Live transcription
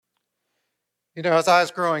As I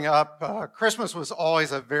was growing up, Christmas was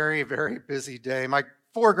always a very, very busy day. My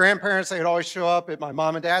four grandparents, they would always show up at my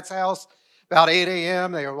mom and dad's house about 8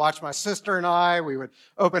 a.m. They would watch my sister and I. We would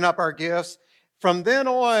open up our gifts. From then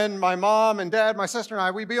on, my mom and dad, my sister and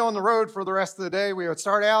I, we'd be on the road for the rest of the day. We would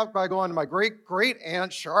start out by going to my great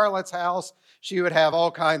aunt Charlotte's house. She would have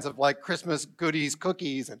all kinds of like Christmas goodies,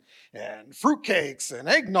 cookies, and fruitcakes and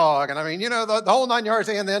eggnog. And I mean, the whole nine yards.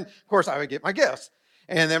 And then, of course, I would get my gifts.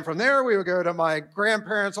 And then from there, we would go to my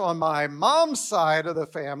grandparents on my mom's side of the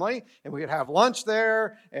family, and we'd have lunch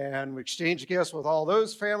there, and we exchange gifts with all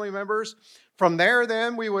those family members. From there,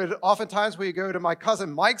 then, oftentimes we'd go to my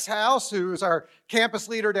cousin Mike's house, who's our campus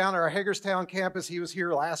leader down at our Hagerstown campus. He was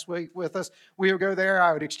here last week with us. We would go there.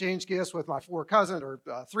 I would exchange gifts with my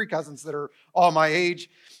three cousins that are all my age,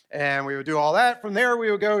 and we would do all that. From there,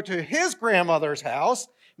 we would go to his grandmother's house,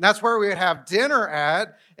 and that's where we would have dinner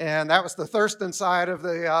at, and that was the Thurston side of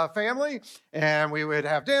the family. And we would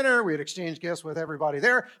have dinner, we'd exchange gifts with everybody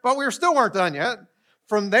there, but we weren't done yet.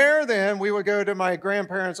 From there, then, we would go to my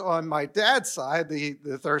grandparents on my dad's side, the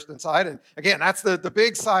Thurston side, and again, that's the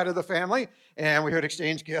big side of the family, and we would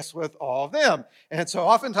exchange gifts with all of them. And so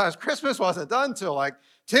oftentimes, Christmas wasn't done till like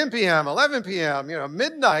 10 p.m., 11 p.m.,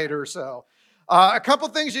 midnight or so. A couple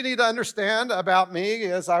things you need to understand about me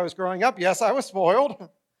as I was growing up. Yes, I was spoiled.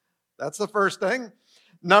 That's the first thing.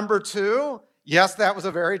 Number two, yes, that was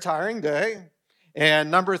a very tiring day. And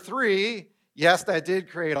number three, yes, that did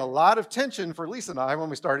create a lot of tension for Lisa and I when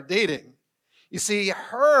we started dating. You see,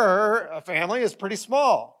 her family is pretty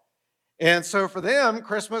small. And so for them,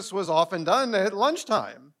 Christmas was often done at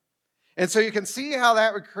lunchtime. And so you can see how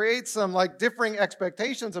that would create some like differing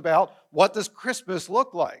expectations about what does Christmas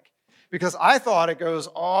look like. Because I thought it goes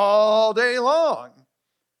all day long.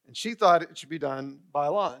 And she thought it should be done by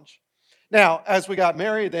lunch. Now, as we got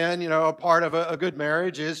married then, a part of a good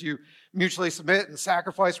marriage is you mutually submit and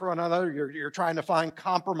sacrifice for one another. You're trying to find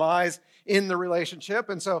compromise in the relationship.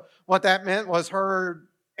 And so what that meant was her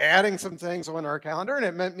adding some things on our calendar, and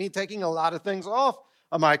it meant me taking a lot of things off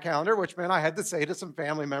of my calendar, which meant I had to say to some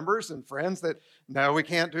family members and friends that, no, we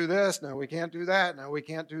can't do this, no, we can't do that, no, we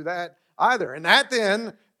can't do that either. And that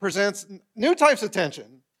then presents new types of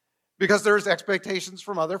tension, because there's expectations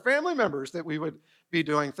from other family members that we would be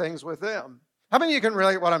doing things with them. How many of you can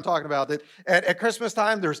relate what I'm talking about? That at Christmas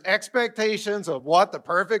time, there's expectations of what the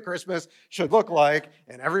perfect Christmas should look like,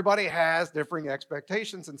 and everybody has differing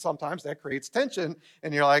expectations, and sometimes that creates tension,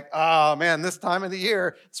 and you're like, oh man, this time of the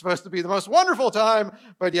year, it's supposed to be the most wonderful time,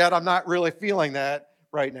 but yet I'm not really feeling that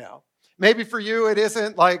right now. Maybe for you, it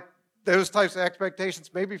isn't like those types of expectations.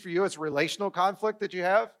 Maybe for you, it's relational conflict that you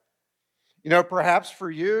have. Perhaps for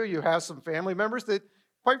you, you have some family members that,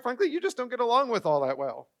 quite frankly, you just don't get along with all that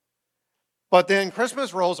well. But then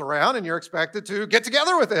Christmas rolls around and you're expected to get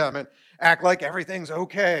together with them and act like everything's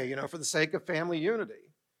okay, for the sake of family unity.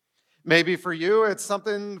 Maybe for you, it's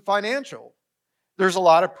something financial. There's a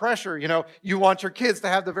lot of pressure. You want your kids to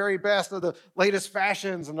have the very best of the latest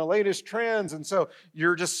fashions and the latest trends. And so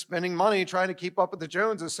you're just spending money trying to keep up with the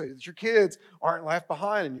Joneses so that your kids aren't left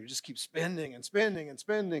behind, and you just keep spending and spending and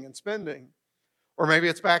spending and spending. Or maybe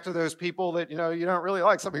it's back to those people that, you don't really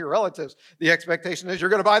like, some of your relatives. The expectation is you're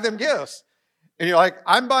going to buy them gifts. And you're like,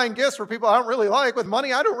 I'm buying gifts for people I don't really like with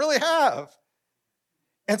money I don't really have.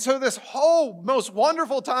 And so this whole most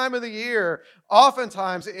wonderful time of the year,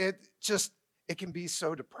 oftentimes it can be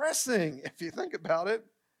so depressing if you think about it.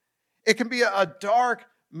 It can be a dark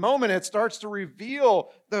moment. It starts to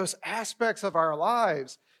reveal those aspects of our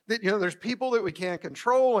lives that, there's people that we can't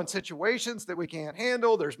control and situations that we can't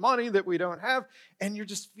handle. There's money that we don't have. And you're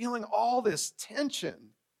just feeling all this tension.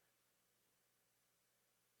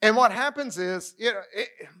 And what happens is,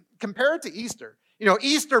 compare it to Easter.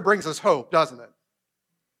 Easter brings us hope, doesn't it?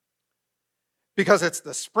 Because it's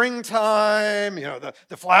the springtime,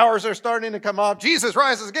 the flowers are starting to come up. Jesus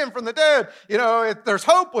rises again from the dead. There's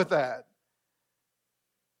hope with that.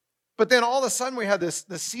 But then all of a sudden we have this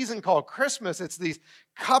season called Christmas. It's these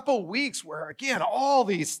couple weeks where, again, all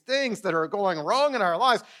these things that are going wrong in our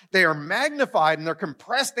lives, they are magnified and they're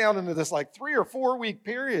compressed down into this like 3 or 4 week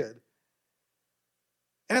period.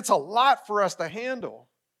 And it's a lot for us to handle.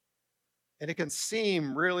 And it can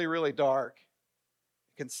seem really, really dark.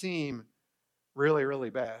 It can seem really, really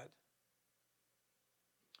bad.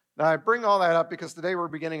 Now, I bring all that up because today we're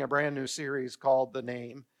beginning a brand new series called The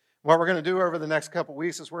Name. What we're going to do over the next couple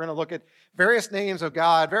weeks is we're going to look at various names of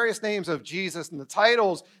God, various names of Jesus, and the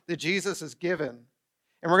titles that Jesus is given.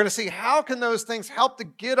 And we're going to see how can those things help to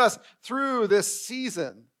get us through this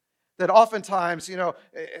season that oftentimes,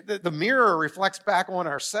 the mirror reflects back on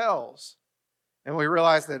ourselves. And we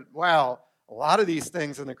realize that, wow, a lot of these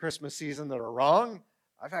things in the Christmas season that are wrong,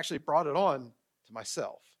 I've actually brought it on to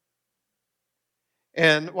myself.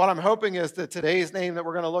 And what I'm hoping is that today's name that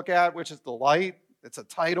we're going to look at, which is the light, it's a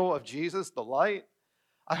title of Jesus, the light.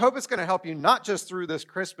 I hope it's going to help you not just through this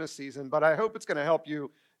Christmas season, but I hope it's going to help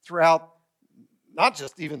you throughout not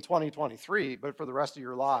just even 2023, but for the rest of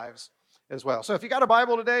your lives as well. So if you got a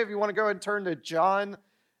Bible today, if you want to go ahead and turn to John,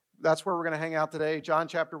 that's where we're going to hang out today. John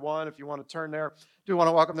chapter 1, if you want to turn there. Do want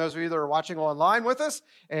to welcome those of you that are watching online with us.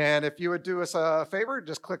 And if you would do us a favor,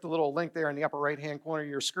 just click the little link there in the upper right-hand corner of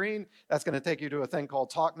your screen. That's going to take you to a thing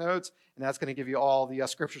called Talk Notes. And that's going to give you all the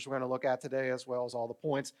scriptures we're going to look at today, as well as all the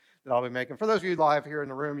points that I'll be making. For those of you live here in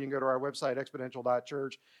the room, you can go to our website,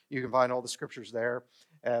 exponential.church. You can find all the scriptures there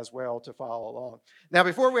as well to follow along. Now,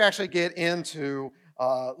 before we actually get into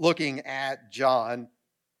looking at John,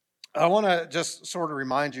 I want to just sort of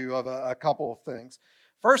remind you of a couple of things.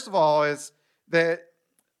 First of all is that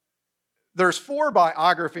there's 4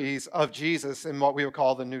 biographies of Jesus in what we would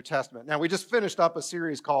call the New Testament. Now, we just finished up a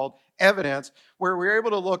series called Evidence, where we were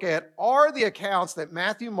able to look at, are the accounts that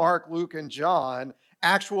Matthew, Mark, Luke, and John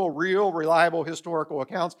actual, real, reliable historical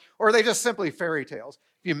accounts, or are they just simply fairy tales?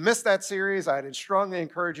 If you missed that series, I'd strongly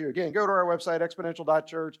encourage you, again, go to our website,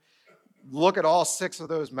 exponential.church. Look at all 6 of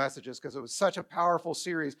those messages, because it was such a powerful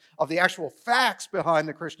series of the actual facts behind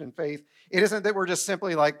the Christian faith. It isn't that we're just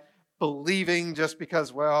simply like believing just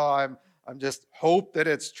because, well, I'm just hope that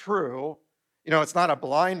it's true. You know, it's not a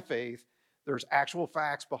blind faith. There's actual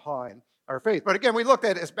facts behind our faith. But again, we looked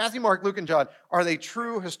at, as Matthew, Mark, Luke, and John, are they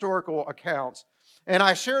true historical accounts? And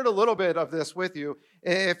I shared a little bit of this with you.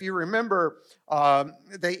 If you remember,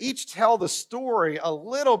 they each tell the story a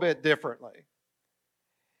little bit differently.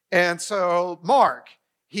 And so Mark,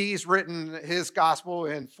 he's written his gospel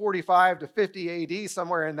in 45 to 50 AD,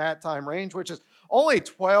 somewhere in that time range, which is only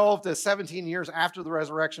 12 to 17 years after the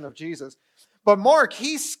resurrection of Jesus. But Mark,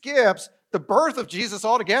 he skips the birth of Jesus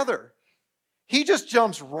altogether. He just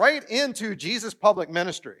jumps right into Jesus' public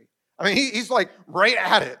ministry. I mean, he's like right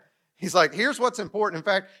at it. He's like, here's what's important. In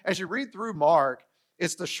fact, as you read through Mark,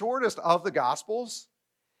 it's the shortest of the gospels.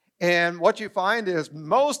 And what you find is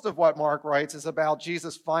most of what Mark writes is about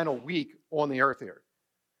Jesus' final week on the earth here.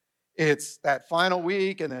 It's that final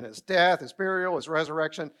week, and then his death, his burial, his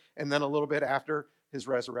resurrection, and then a little bit after his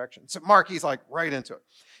resurrection. So Mark, he's like right into it.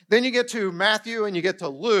 Then you get to Matthew and you get to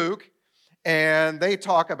Luke, and they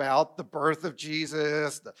talk about the birth of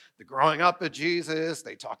Jesus, the growing up of Jesus.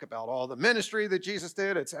 They talk about all the ministry that Jesus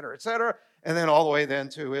did, et cetera, and then all the way then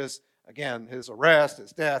to his arrest,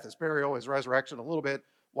 his death, his burial, his resurrection, a little bit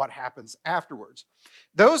what happens afterwards.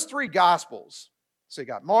 Those 3 gospels, so you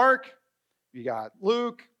got Mark, you got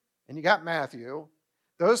Luke, and you got Matthew.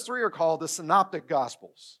 Those 3 are called the synoptic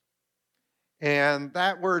gospels. And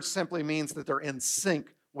that word simply means that they're in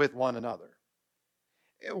sync with one another.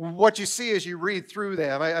 What you see as you read through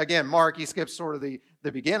them, again, Mark, he skips sort of the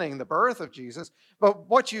beginning, the birth of Jesus, but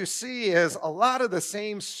what you see is a lot of the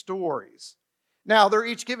same stories. Now, they're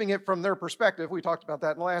each giving it from their perspective. We talked about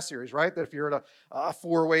that in the last series, right? That if you're at a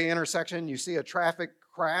 4-way intersection, you see a traffic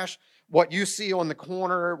crash, what you see on the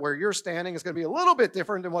corner where you're standing is going to be a little bit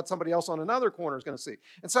different than what somebody else on another corner is going to see.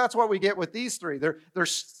 And so that's what we get with these 3.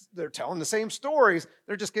 They're telling the same stories.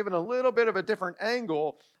 They're just giving a little bit of a different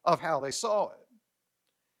angle of how they saw it.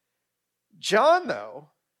 John, though,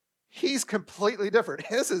 he's completely different.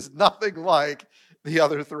 His is nothing like the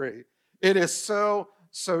other 3. It is so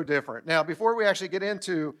different. Now, before we actually get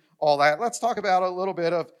into all that, let's talk about a little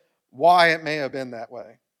bit of why it may have been that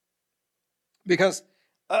way. Because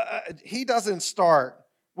he doesn't start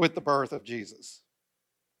with the birth of Jesus.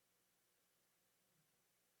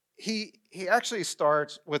 He actually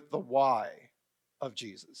starts with the why of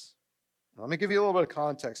Jesus. Let me give you a little bit of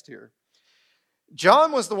context here.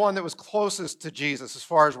 John was the one that was closest to Jesus as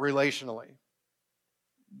far as relationally.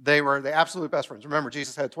 They were the absolute best friends. Remember,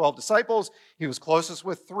 Jesus had 12 disciples. He was closest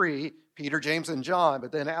with 3, Peter, James, and John.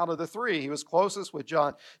 But then out of the 3, he was closest with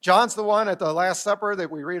John. John's the one at the Last Supper that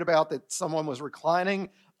we read about that someone was reclining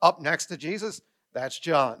up next to Jesus. That's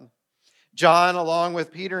John. John, along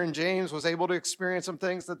with Peter and James, was able to experience some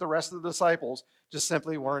things that the rest of the disciples just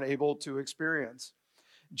simply weren't able to experience.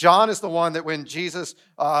 John is the one that when Jesus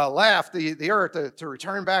left the earth to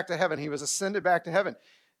return back to heaven, he was ascended back to heaven.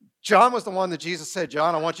 John was the one that Jesus said,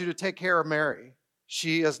 John, I want you to take care of Mary.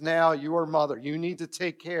 She is now your mother. You need to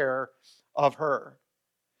take care of her.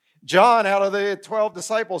 John, out of the 12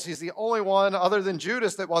 disciples, he's the only one other than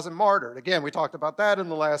Judas that wasn't martyred. Again, we talked about that in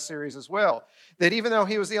the last series as well. That even though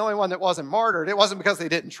he was the only one that wasn't martyred, it wasn't because they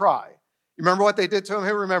didn't try. You remember what they did to him?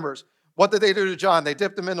 Who remembers? What did they do to John? They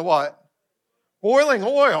dipped him into what? Boiling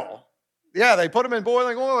oil. Yeah, they put him in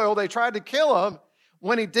boiling oil. They tried to kill him.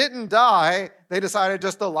 When he didn't die, they decided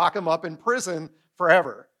just to lock him up in prison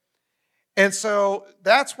forever. And so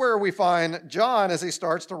that's where we find John as he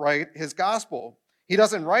starts to write his gospel. He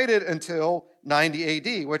doesn't write it until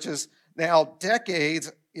 90 AD, which is now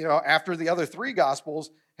decades, after the other three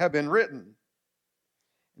gospels have been written.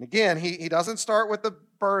 And again, he doesn't start with the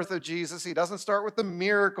birth of Jesus. He doesn't start with the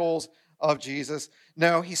miracles of Jesus.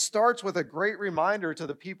 No, he starts with a great reminder to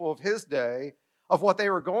the people of his day of what they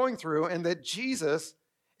were going through and that Jesus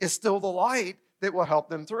is still the light that will help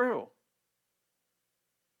them through.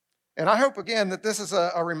 And I hope, again, that this is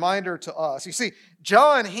a reminder to us. You see,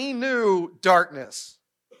 John, he knew darkness.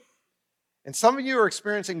 And some of you are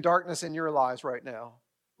experiencing darkness in your lives right now,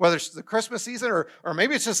 whether it's the Christmas season or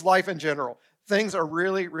maybe it's just life in general. Things are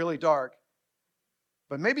really, really dark.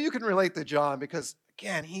 But maybe you can relate to John because,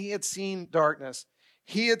 again, he had seen darkness.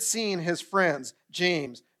 He had seen his friends,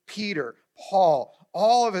 James, Peter, Paul,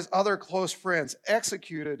 all of his other close friends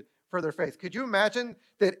executed for their faith. Could you imagine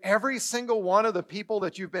that every single one of the people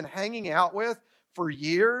that you've been hanging out with for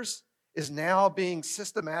years is now being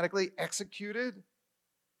systematically executed?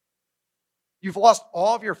 You've lost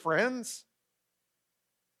all of your friends.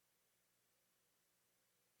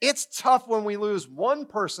 It's tough when we lose one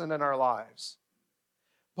person in our lives.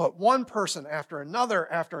 But one person after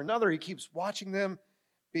another, he keeps watching them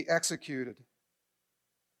be executed.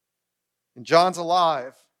 And John's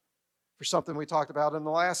alive for something we talked about in the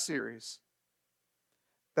last series.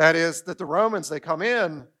 That is that the Romans, they come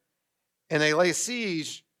in and they lay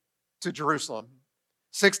siege to Jerusalem.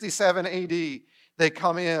 67 AD, they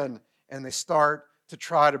come in and they start to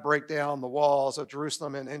try to break down the walls of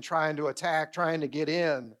Jerusalem and trying to attack, trying to get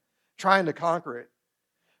in, trying to conquer it.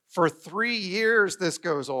 For 3 years, this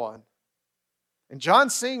goes on. And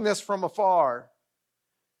John's seeing this from afar.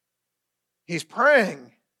 He's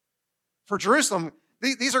praying for Jerusalem.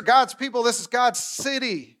 These are God's people. This is God's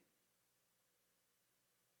city.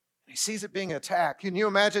 He sees it being attacked. Can you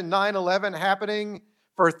imagine 9/11 happening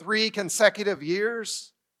for 3 consecutive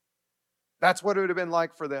years? That's what it would have been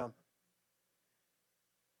like for them.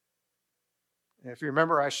 And if you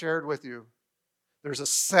remember, I shared with you, there's a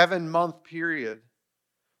 7-month period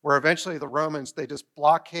where eventually the Romans, they just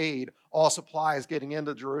blockade all supplies getting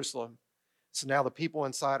into Jerusalem. So now the people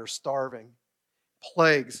inside are starving.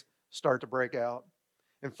 Plagues start to break out.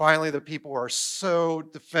 And finally, the people are so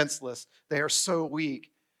defenseless, they are so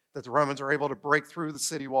weak, that the Romans are able to break through the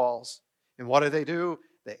city walls. And what do?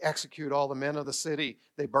 They execute all the men of the city.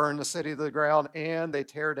 They burn the city to the ground, and they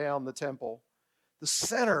tear down the temple. The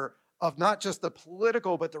center of not just the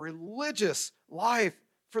political, but the religious life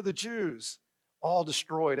for the Jews. All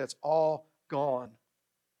destroyed. It's all gone.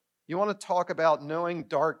 You want to talk about knowing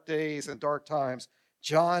dark days and dark times.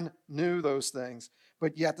 John knew those things.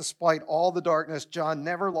 But yet, despite all the darkness, John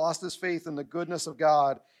never lost his faith in the goodness of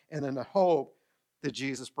God and in the hope that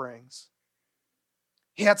Jesus brings.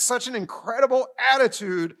 He had such an incredible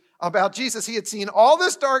attitude about Jesus. He had seen all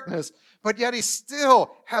this darkness, but yet he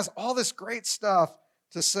still has all this great stuff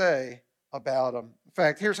to say about him. In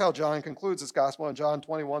fact, here's how John concludes his gospel in John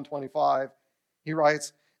 21:25. He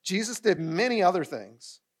writes, Jesus did many other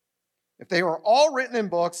things. If they were all written in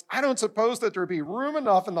books, I don't suppose that there would be room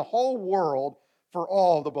enough in the whole world for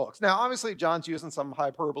all the books. Now, obviously, John's using some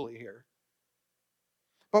hyperbole here.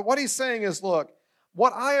 But what he's saying is, look,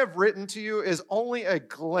 what I have written to you is only a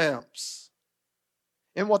glimpse.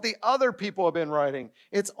 And what the other people have been writing,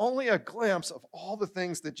 it's only a glimpse of all the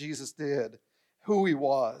things that Jesus did, who he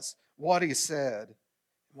was, what he said,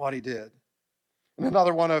 what he did. In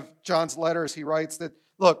another one of John's letters, he writes that,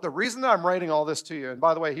 look, the reason I'm writing all this to you, and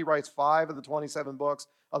by the way, he writes 5 of the 27 books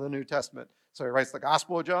of the New Testament. So he writes the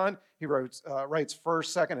Gospel of John, he writes 1st,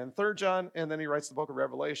 2nd, and 3rd John, and then he writes the book of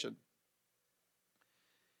Revelation.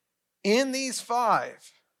 In these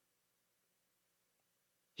 5,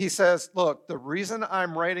 he says, look, the reason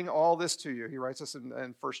I'm writing all this to you, he writes this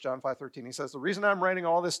in 1 John 5:13, he says, the reason I'm writing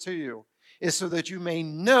all this to you is so that you may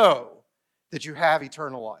know that you have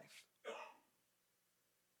eternal life.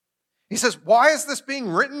 He says, why is this being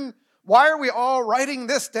written? Why are we all writing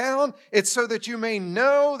this down? It's so that you may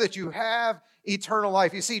know that you have eternal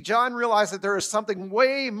life. You see, John realized that there is something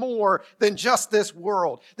way more than just this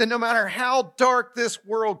world. That no matter how dark this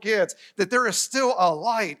world gets, that there is still a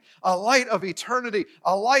light of eternity,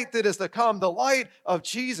 a light that is to come, the light of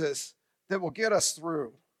Jesus that will get us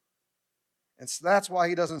through. And so that's why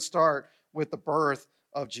he doesn't start with the birth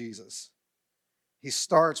of Jesus. He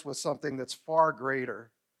starts with something that's far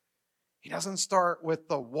greater. He doesn't start with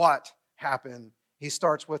the what happened. He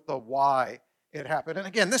starts with the why it happened. And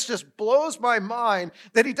again, this just blows my mind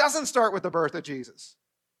that he doesn't start with the birth of Jesus.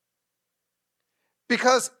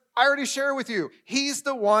 Because I already shared with you, he's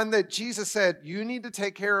the one that Jesus said, you need to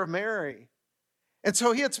take care of Mary. And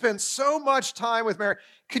so he had spent so much time with Mary.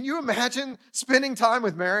 Can you imagine spending time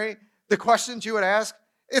with Mary? The questions you would ask?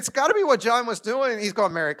 It's got to be what John was doing. He's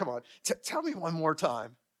going, Mary, come on, tell me one more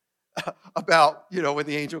time about, when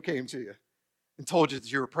the angel came to you and told you that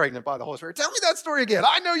you were pregnant by the Holy Spirit. Tell me that story again.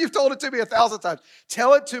 I know you've told it to me 1,000 times.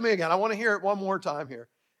 Tell it to me again. I want to hear it one more time here.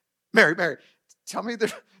 Mary, tell me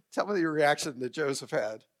the reaction that Joseph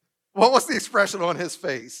had. What was the expression on his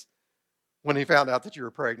face when he found out that you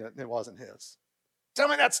were pregnant and it wasn't his? Tell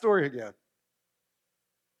me that story again.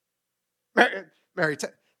 Mary,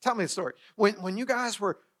 tell me the story. When you guys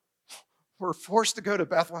were forced to go to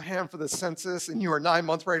Bethlehem for the census and you were 9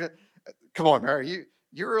 months pregnant, come on, Mary,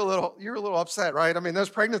 you were a little upset, right? I mean, those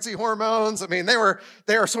pregnancy hormones, I mean, they were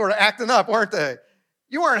sort of acting up, weren't they?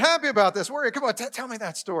 You weren't happy about this, were you? Come on, tell me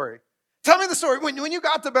that story. Tell me the story. When you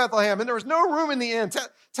got to Bethlehem and there was no room in the inn,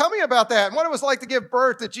 tell me about that and what it was like to give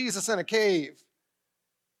birth to Jesus in a cave.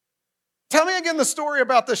 Tell me again the story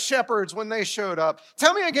about the shepherds when they showed up.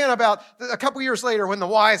 Tell me again about a couple years later when the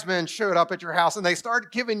wise men showed up at your house and they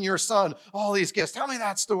started giving your son all these gifts. Tell me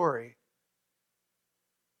that story.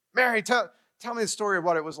 Mary, tell me the story of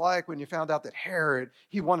what it was like when you found out that Herod,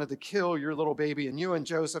 he wanted to kill your little baby and you and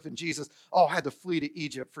Joseph and Jesus all had to flee to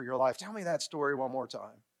Egypt for your life. Tell me that story one more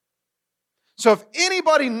time. So if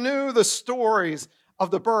anybody knew the stories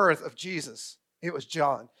of the birth of Jesus, it was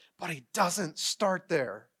John. But he doesn't start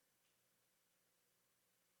there.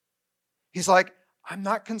 He's like, I'm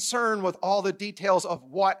not concerned with all the details of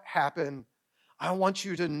what happened. I want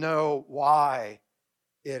you to know why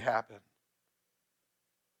it happened.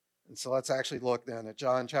 And so let's actually look then at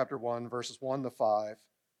John chapter 1, verses 1 to 5.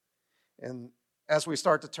 And as we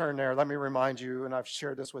start to turn there, let me remind you, and I've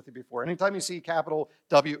shared this with you before, anytime you see capital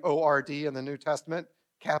W-O-R-D in the New Testament,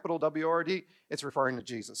 capital W-O-R-D, it's referring to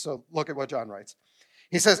Jesus. So look at what John writes.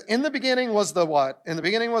 He says, in the beginning was the what? In the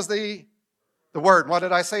beginning was the Word. What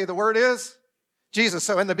did I say the Word is? Jesus.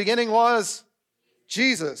 So in the beginning was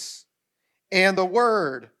Jesus. And the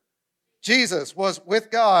Word, Jesus, was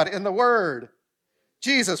with God. In the Word,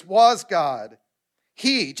 Jesus was God.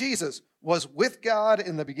 He, Jesus, was with God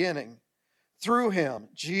in the beginning. Through him,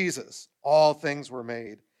 Jesus, all things were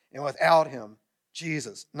made. And without him,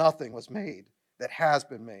 Jesus, nothing was made that has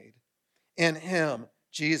been made. In him,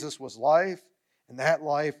 Jesus was life, and that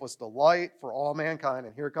life was the light for all mankind.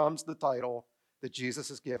 And here comes the title that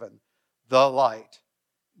Jesus is given, the light.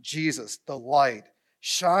 Jesus, the light,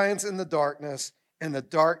 shines in the darkness, and the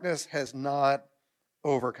darkness has not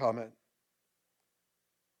overcome it.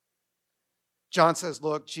 John says,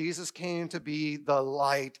 look, Jesus came to be the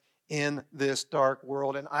light in this dark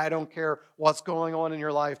world. And I don't care what's going on in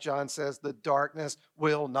your life, John says, the darkness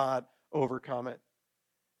will not overcome it.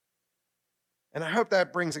 And I hope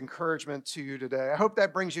that brings encouragement to you today. I hope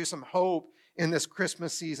that brings you some hope in this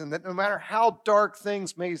Christmas season, that no matter how dark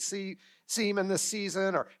things may seem in this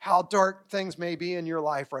season or how dark things may be in your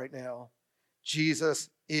life right now, Jesus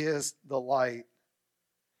is the light.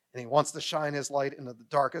 And he wants to shine his light into the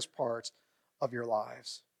darkest parts of your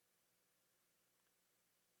lives.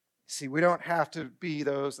 See, we don't have to be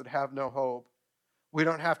those that have no hope. We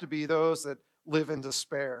don't have to be those that live in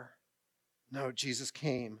despair. No, Jesus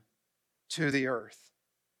came to the earth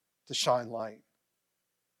to shine light.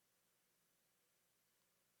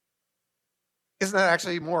 Isn't that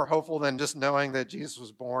actually more hopeful than just knowing that Jesus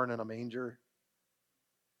was born in a manger?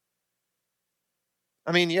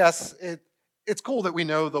 I mean, yes, it's cool that we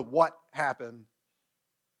know the what happened,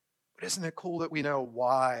 but isn't it cool that we know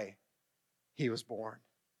why he was born?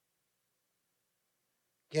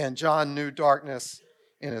 Again, John knew darkness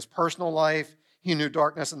in his personal life. He knew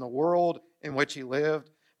darkness in the world in which he lived,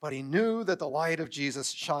 but he knew that the light of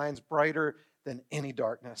Jesus shines brighter than any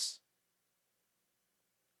darkness.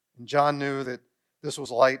 And John knew that this was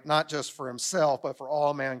light not just for himself, but for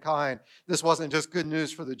all mankind. This wasn't just good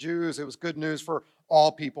news for the Jews. It was good news for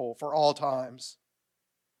all people, for all times.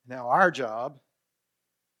 Now our job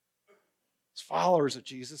as followers of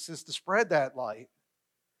Jesus is to spread that light,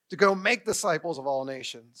 to go make disciples of all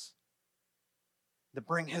nations, to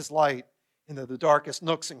bring his light into the darkest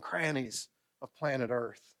nooks and crannies of planet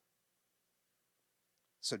Earth.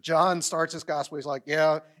 So John starts his gospel. He's like,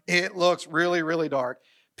 yeah, it looks really, really dark.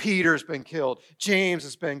 Peter's been killed. James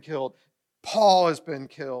has been killed. Paul has been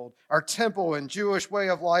killed. Our temple and Jewish way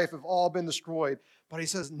of life have all been destroyed. But he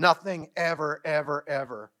says nothing ever, ever,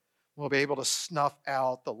 ever will be able to snuff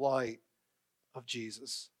out the light of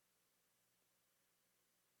Jesus.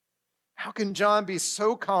 How can John be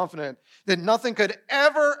so confident that nothing could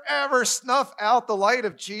ever, ever snuff out the light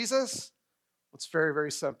of Jesus? It's very,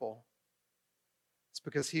 very simple. It's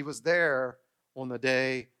because he was there on the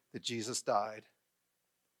day that Jesus died.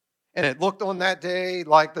 And it looked on that day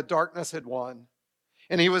like the darkness had won.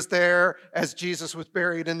 And he was there as Jesus was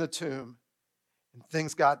buried in the tomb. And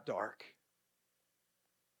things got dark.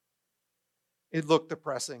 It looked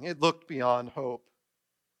depressing. It looked beyond hope.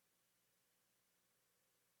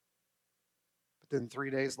 But then 3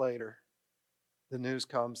 days later, the news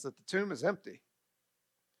comes that the tomb is empty.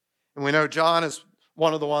 And we know John is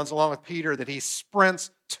one of the ones, along with Peter, that he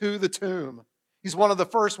sprints to the tomb. He's one of the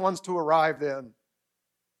first ones to arrive then. And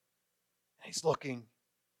he's looking.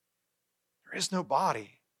 There is no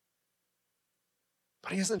body.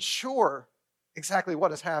 But he isn't sure exactly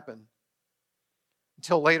what has happened.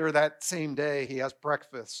 Until later that same day, he has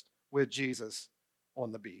breakfast with Jesus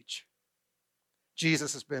on the beach.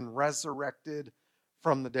 Jesus has been resurrected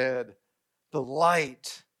from the dead. The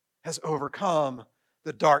light has overcome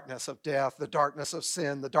the darkness of death, the darkness of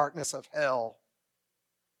sin, the darkness of hell.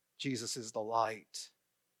 Jesus is the light.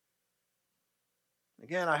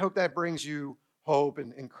 Again, I hope that brings you hope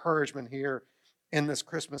and encouragement here in this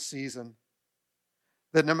Christmas season.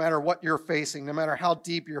 That no matter what you're facing, no matter how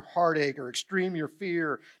deep your heartache or extreme your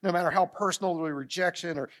fear, no matter how personal your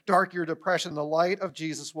rejection or dark your depression, the light of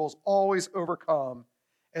Jesus will always overcome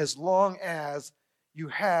as long as you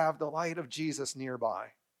have the light of Jesus nearby.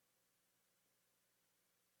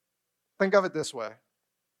 Think of it this way.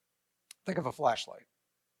 Think of a flashlight.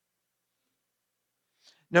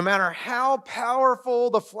 No matter how powerful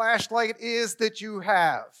the flashlight is that you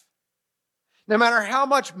have, no matter how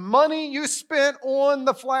much money you spent on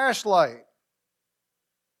the flashlight,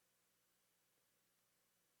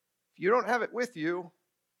 if you don't have it with you,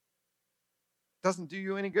 it doesn't do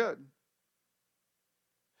you any good.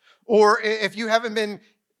 Or if you haven't been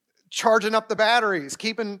charging up the batteries,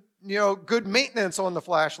 keeping good maintenance on the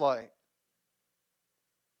flashlight,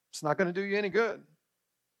 it's not going to do you any good.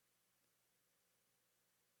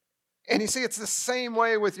 And you see, it's the same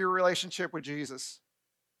way with your relationship with Jesus.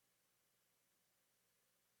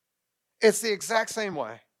 It's the exact same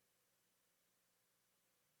way.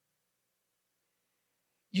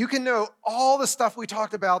 You can know all the stuff we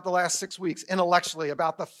talked about the last 6 weeks intellectually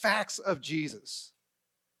about the facts of Jesus.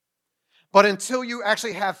 But until you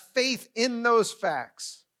actually have faith in those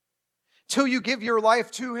facts, till you give your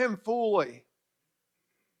life to him fully,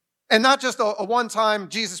 and not just a one-time,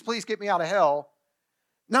 Jesus, please get me out of hell,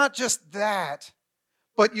 not just that,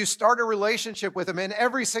 but you start a relationship with him, and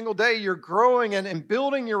every single day you're growing and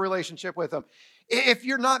building your relationship with him. If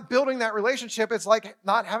you're not building that relationship, it's like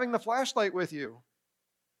not having the flashlight with you.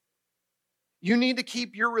 You need to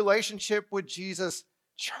keep your relationship with Jesus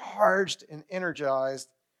charged and energized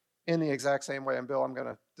in the exact same way. And Bill, I'm going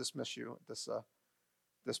to dismiss you at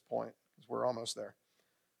this point because we're almost there.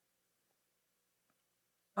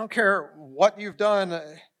 I don't care what you've done.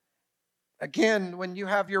 Again, when you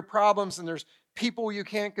have your problems and there's people you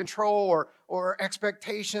can't control or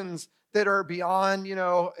expectations that are beyond,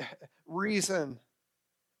 reason,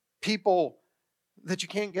 people that you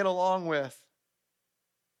can't get along with,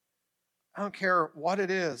 I don't care what it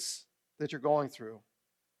is that you're going through.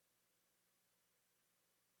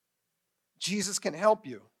 Jesus can help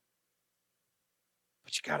you,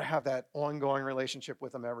 but you got to have that ongoing relationship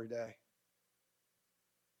with him every day.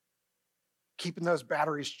 Keeping those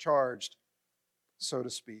batteries charged, so to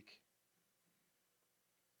speak.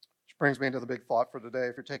 Which brings me into the big thought for today,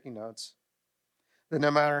 if you're taking notes. That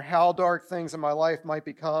no matter how dark things in my life might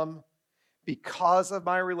become, because of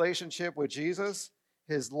my relationship with Jesus,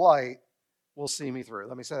 his light will see me through.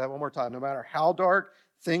 Let me say that one more time. No matter how dark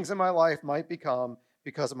things in my life might become,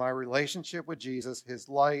 because of my relationship with Jesus, his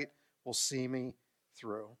light will see me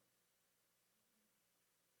through.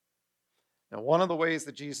 Now, one of the ways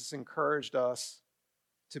that Jesus encouraged us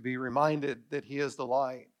to be reminded that he is the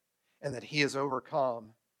light and that he has overcome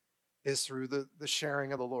is through the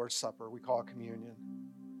sharing of the Lord's Supper. We call it communion.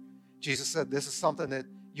 Jesus said, this is something that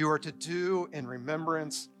you are to do in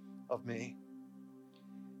remembrance of me.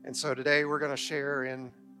 And so today we're going to share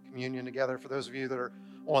in communion together. For those of you that are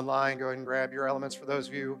online, go ahead and grab your elements. For those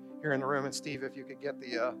of you here in the room, and Steve, if you could get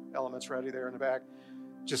the elements ready there in the back,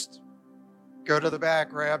 just go to the back,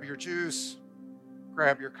 grab your juice,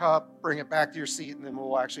 grab your cup, bring it back to your seat, and then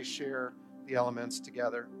we'll actually share the elements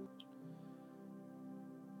together.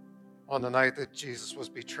 On the night that Jesus was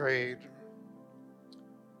betrayed,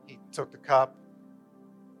 he took the cup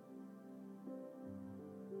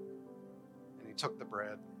and he took the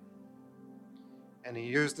bread and he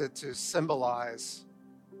used it to symbolize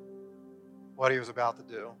what he was about to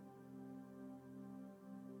do.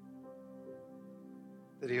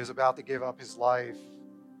 That he was about to give up his life.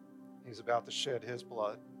 He was about to shed his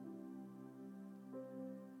blood.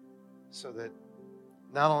 so that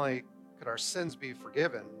not only could our sins be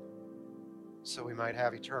forgiven, so we might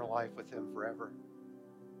have eternal life with him forever.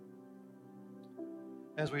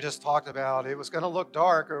 As we just talked about, it was going to look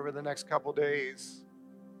dark over the next couple days.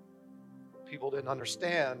 People didn't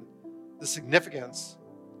understand the significance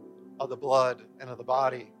of the blood and of the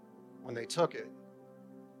body when they took it.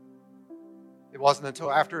 It wasn't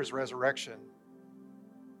until after his resurrection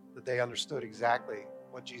that they understood exactly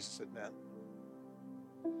what Jesus had meant.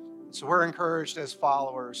 So we're encouraged as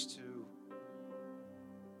followers to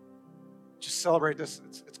just celebrate this.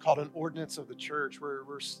 It's called an ordinance of the church. We're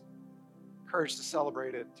encouraged to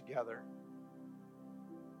celebrate it together.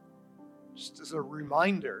 Just as a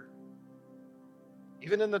reminder,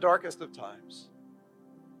 even in the darkest of times,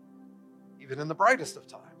 even in the brightest of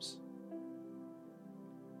times,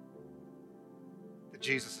 that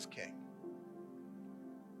Jesus is King.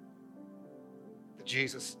 That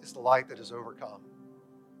Jesus is the light that is overcome.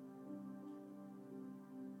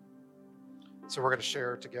 So we're going to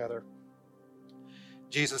share it together.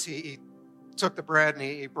 Jesus, he took the bread and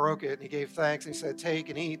he broke it and he gave thanks and he said, "Take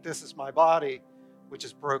and eat. This is my body, which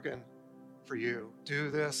is broken for you. Do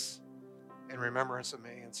this in remembrance of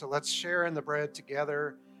me." And so let's share in the bread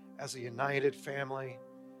together as a united family,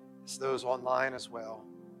 as those online as well,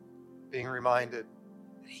 being reminded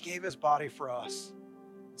that he gave his body for us.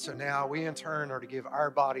 So now we in turn are to give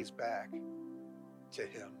our bodies back to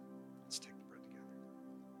him. Let's take the bread together.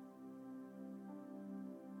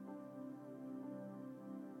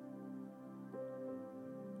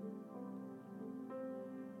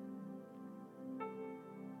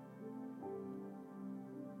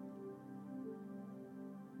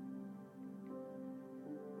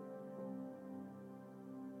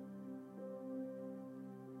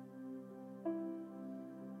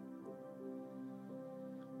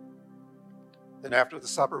 Then after the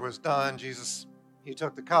supper was done, Jesus, he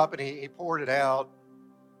took the cup and he poured it out.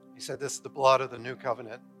 He said, "This is the blood of the new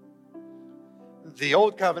covenant." The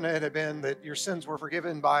old covenant had been that your sins were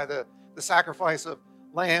forgiven by the sacrifice of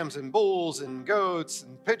lambs and bulls and goats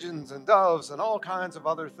and pigeons and doves and all kinds of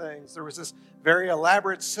other things. There was this very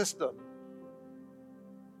elaborate system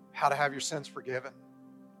how to have your sins forgiven.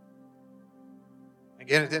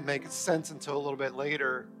 Again, it didn't make sense until a little bit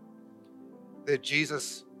later that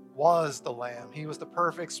Jesus was the Lamb. He was the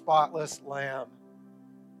perfect, spotless Lamb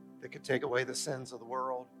that could take away the sins of the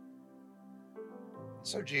world.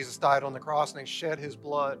 So Jesus died on the cross and he shed his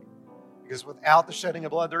blood, because without the shedding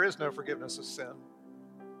of blood, there is no forgiveness of sin.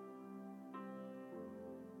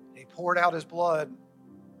 He poured out his blood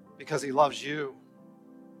because he loves you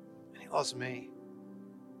and he loves me.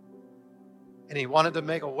 And he wanted to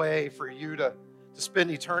make a way for you to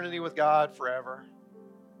spend eternity with God forever.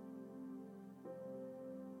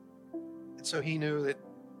 And so he knew that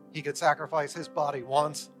he could sacrifice his body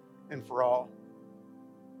once and for all.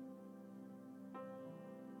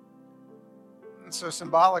 And so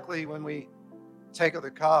symbolically, when we take of the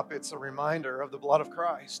cup, it's a reminder of the blood of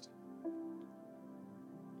Christ.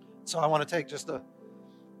 So I want to take just a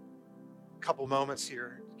couple moments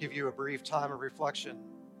here, give you a brief time of reflection.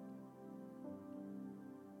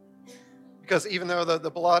 Because even though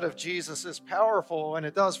the blood of Jesus is powerful and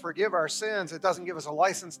it does forgive our sins, it doesn't give us a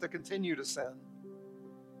license to continue to sin.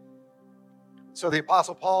 So the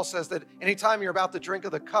Apostle Paul says that anytime you're about to drink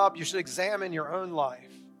of the cup, you should examine your own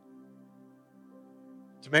life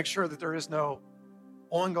to make sure that there is no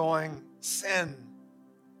ongoing sin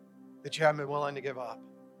that you haven't been willing to give up.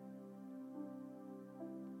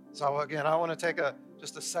 So again, I want to take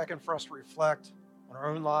just a second for us to reflect on our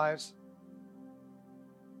own lives.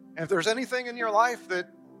 And if there's anything in your life that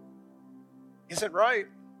isn't right,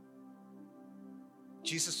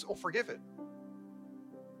 Jesus will forgive it.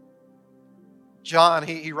 John,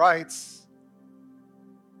 he writes,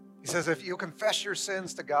 he says, if you confess your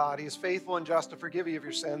sins to God, he is faithful and just to forgive you of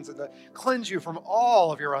your sins and to cleanse you from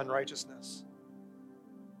all of your unrighteousness.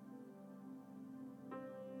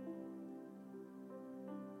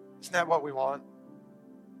 Isn't that what we want?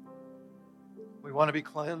 We want to be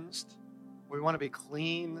cleansed. We want to be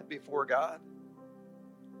clean before God.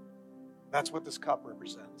 That's what this cup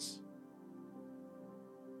represents.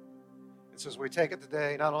 And so as we take it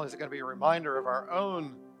today, not only is it going to be a reminder of our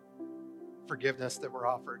own forgiveness that we're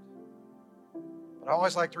offered, but I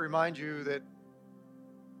always like to remind you that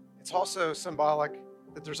it's also symbolic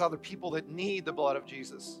that there's other people that need the blood of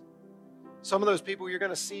Jesus. Some of those people you're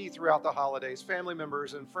going to see throughout the holidays, family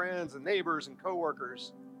members and friends and neighbors and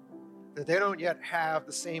coworkers, that they don't yet have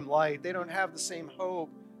the same light. They don't have the same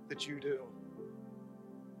hope that you do.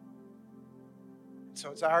 And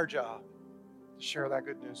so it's our job to share that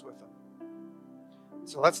good news with them.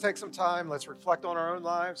 So let's take some time. Let's reflect on our own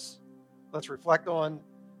lives. Let's reflect on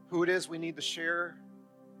who it is we need to share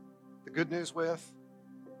the good news with.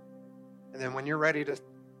 And then when you're ready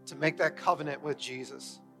to make that covenant with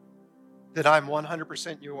Jesus, that I'm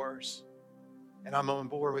 100% yours and I'm on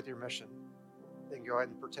board with your mission, then go ahead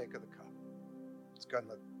and partake of the cup. Let's go ahead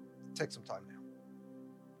and take some time now.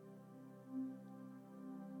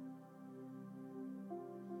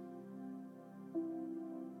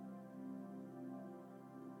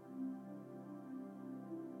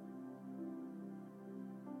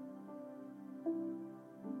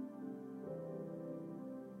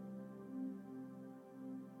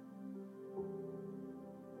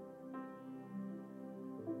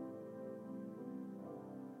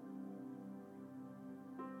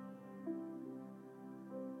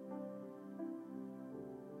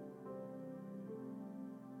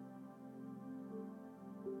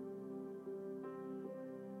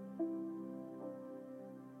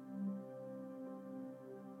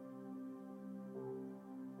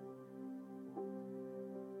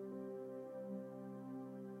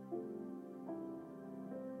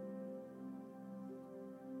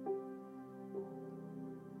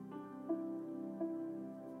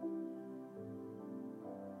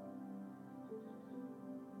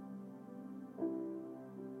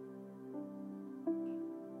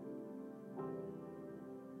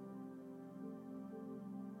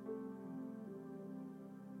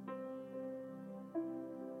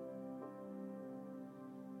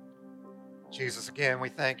 Jesus, again, we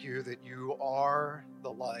thank you that you are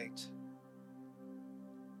the light,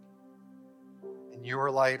 and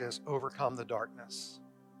your light has overcome the darkness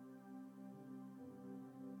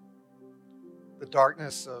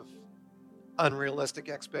of unrealistic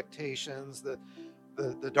expectations, the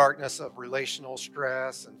darkness of relational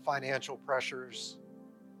stress and financial pressures,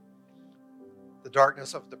 the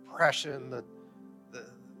darkness of depression,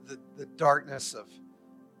 the darkness of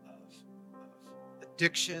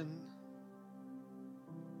addiction.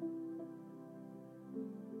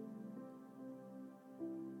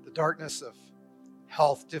 The darkness of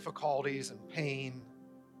health difficulties and pain,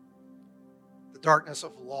 the darkness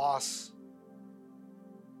of loss,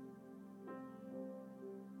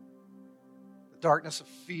 the darkness of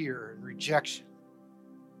fear and rejection,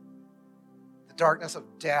 the darkness of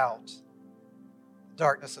doubt, the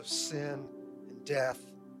darkness of sin and death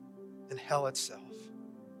and hell itself.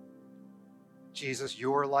 Jesus,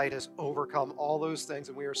 your light has overcome all those things,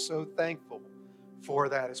 and we are so thankful for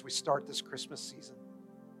that as we start this Christmas season,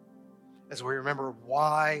 as we remember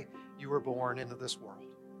why you were born into this world.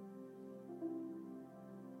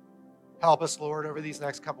 Help us, Lord, over these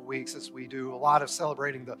next couple weeks as we do a lot of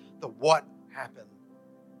celebrating the what happened,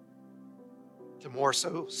 to more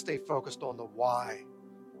so stay focused on the why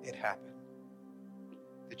it happened.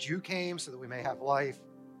 That you came so that we may have life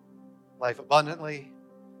abundantly,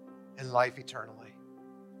 and life eternally.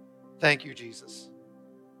 Thank you, Jesus,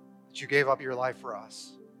 that you gave up your life for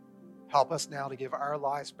us. Help us now to give our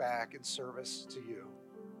lives back in service to you.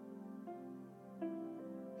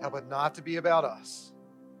 Help it not to be about us,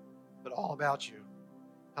 but all about you.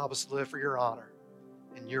 Help us live for your honor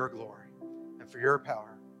and your glory and for your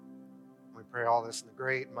power. We pray all this in the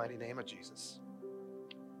great and mighty name of Jesus.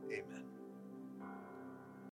 Amen.